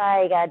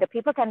like the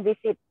people can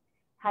visit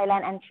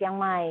Thailand and Chiang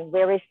Mai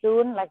very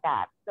soon like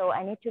that. So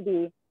I need to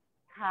be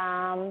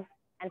calm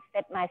and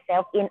set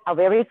myself in a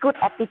very good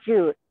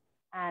attitude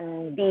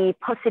and be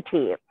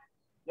positive.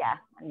 Yeah,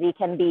 we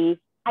can be,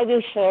 I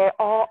will share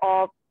all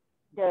of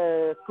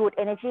the good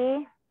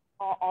energy,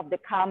 all of the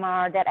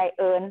karma that I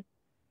earn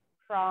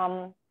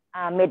from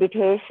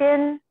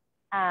meditation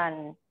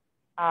and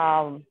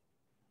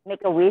make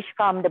a wish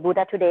from the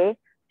Buddha today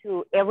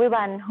to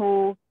everyone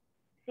who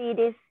see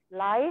this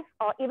live,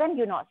 or even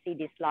you not see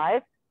this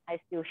live, I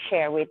still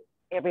share with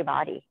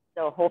everybody.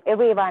 So hope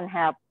everyone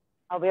have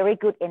a very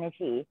good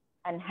energy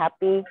and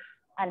happy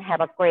and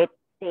have a great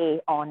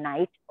day or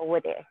night over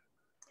there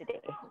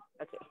today.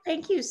 Okay.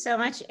 Thank you so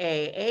much,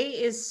 A. A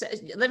is,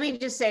 let me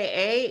just say,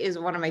 A is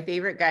one of my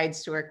favorite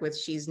guides to work with.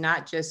 She's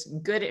not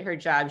just good at her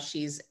job,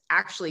 she's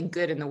actually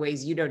good in the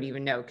ways you don't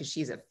even know, because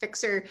she's a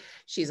fixer,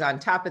 she's on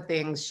top of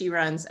things, she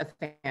runs a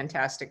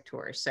fantastic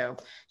tour. So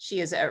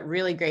she is a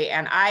really great,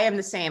 and I am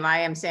the same. I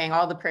am saying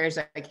all the prayers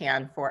I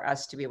can for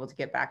us to be able to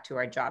get back to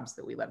our jobs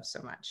that we love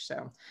so much.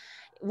 So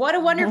what a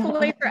wonderful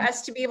way for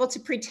us to be able to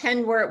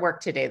pretend we're at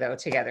work today, though,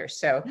 together.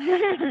 So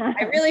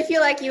I really feel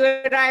like you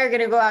and I are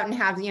going to go out and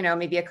have, you know,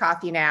 maybe a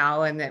coffee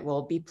now, and that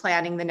we'll be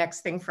planning the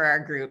next thing for our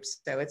groups.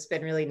 So it's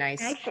been really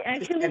nice.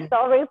 Actually,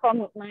 sorry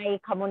for my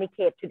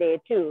communicate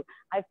today too.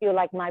 I feel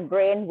like my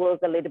brain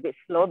works a little bit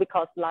slow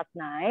because last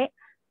night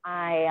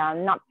I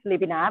am not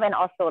sleeping up, and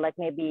also like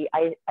maybe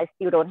I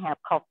still don't have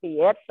coffee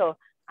yet. So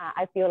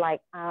I feel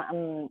like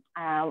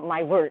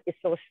my word is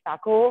so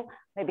stuck.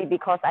 Maybe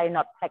because I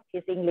not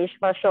practice English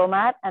for so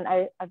much, and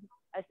I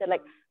said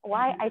like,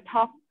 why I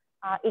talk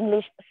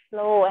English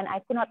slow and I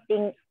could not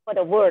think for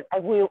the word. I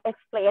will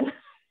explain.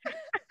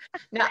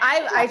 Now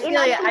I feel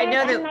like I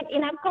know that not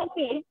enough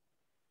coffee.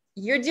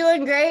 You're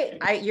doing great.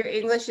 Your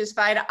English is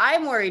fine.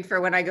 I'm worried for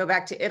when I go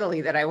back to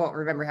Italy that I won't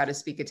remember how to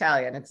speak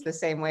Italian. It's the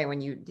same way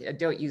when you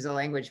don't use a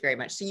language very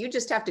much. So you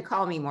just have to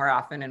call me more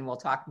often and we'll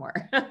talk more.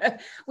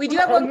 We do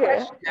have one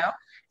question though.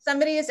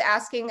 Somebody is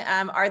asking,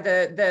 are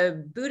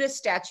the Buddha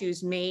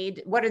statues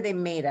made, what are they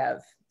made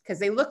of? Because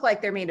they look like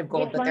they're made of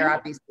gold, but they're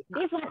obviously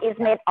not. This one is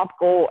made of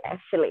gold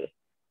actually.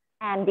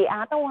 And the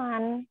other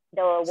one,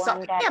 the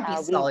one that can't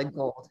be solid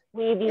gold.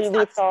 We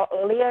saw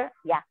earlier,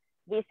 yeah.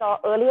 We saw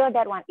earlier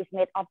that one is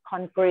made of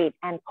concrete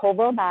and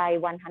covered by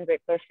 100%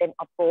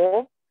 of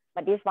gold,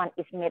 but this one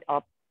is made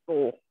of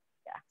gold.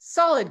 Yeah.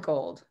 Solid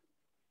gold.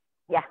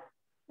 Yeah,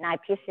 9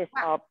 pieces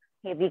of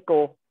heavy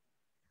gold.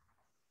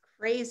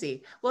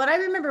 Crazy. Well, and I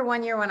remember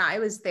one year when I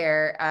was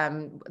there,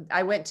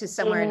 I went to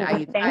somewhere in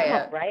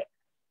Ayutthaya. Right?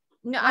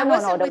 No, I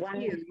wasn't with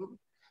you.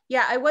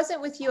 Yeah, I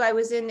wasn't with you. I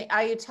was in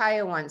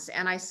Ayutthaya once,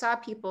 and I saw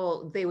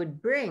people, they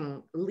would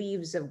bring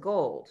leaves of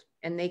gold,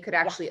 and they could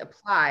actually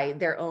apply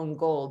their own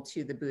gold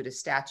to the Buddha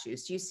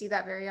statues. Do you see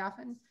that very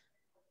often?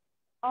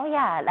 Oh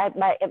yeah, like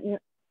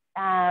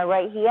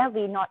right here,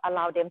 we not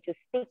allow them to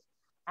stick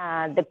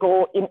the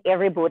gold in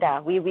every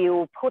Buddha. We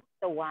will put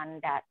the one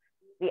that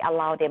we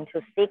allow them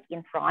to stick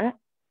in front,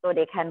 so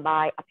they can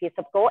buy a piece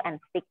of gold and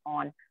stick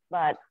on.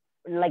 But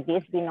like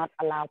this, we not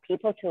allow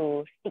people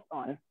to stick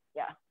on.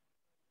 Yeah.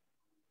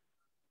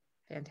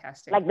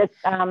 Fantastic.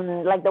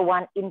 Like the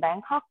one in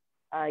Bangkok,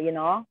 you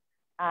know,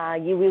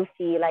 you will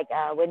see like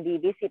when we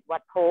visit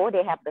Wat Po,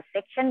 they have the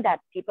section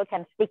that people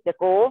can stick the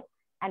gold,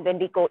 and when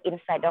we go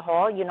inside the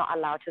hall, you're not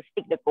allowed to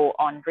stick the gold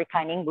on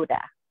reclining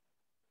Buddha.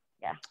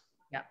 Yeah.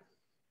 Yeah.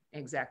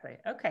 Exactly.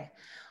 Okay.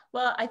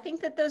 Well, I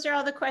think that those are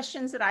all the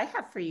questions that I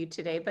have for you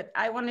today, but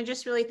I want to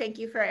just really thank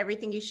you for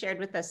everything you shared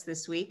with us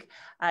this week.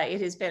 It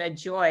has been a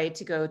joy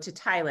to go to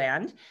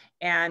Thailand,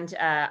 and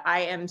I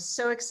am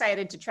so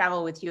excited to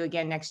travel with you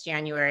again next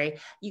January.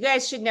 You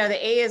guys should know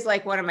that A is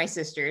like one of my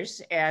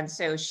sisters, and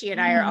so she and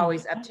I are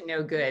always up to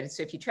no good.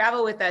 So if you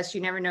travel with us,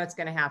 you never know what's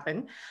going to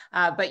happen,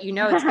 but you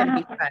know it's going to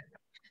be fun.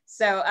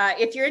 So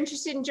if you're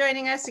interested in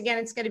joining us, again,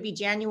 it's going to be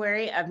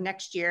January of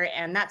next year,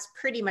 and that's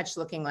pretty much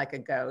looking like a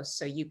go.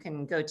 So you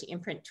can go to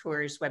Imprint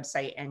Tours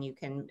website and you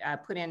can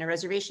put in a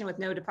reservation with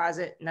no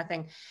deposit,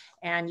 nothing,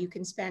 and you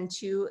can spend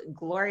 2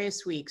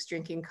 glorious weeks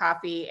drinking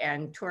coffee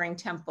and touring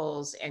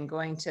temples and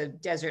going to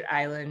desert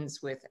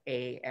islands with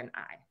A and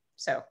I.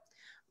 So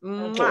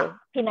okay.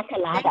 Thank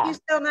you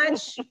so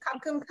much.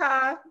 Kapkum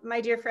ka, my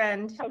dear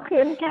friend.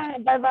 Kapkum ka.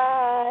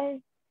 Bye-bye.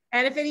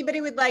 And if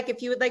anybody would like,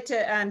 if you would like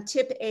to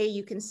tip A,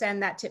 you can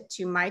send that tip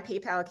to my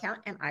PayPal account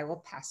and I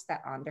will pass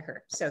that on to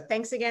her. So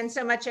thanks again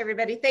so much,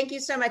 everybody. Thank you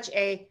so much,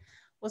 A.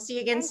 We'll see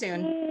you again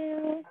soon. Thank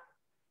you.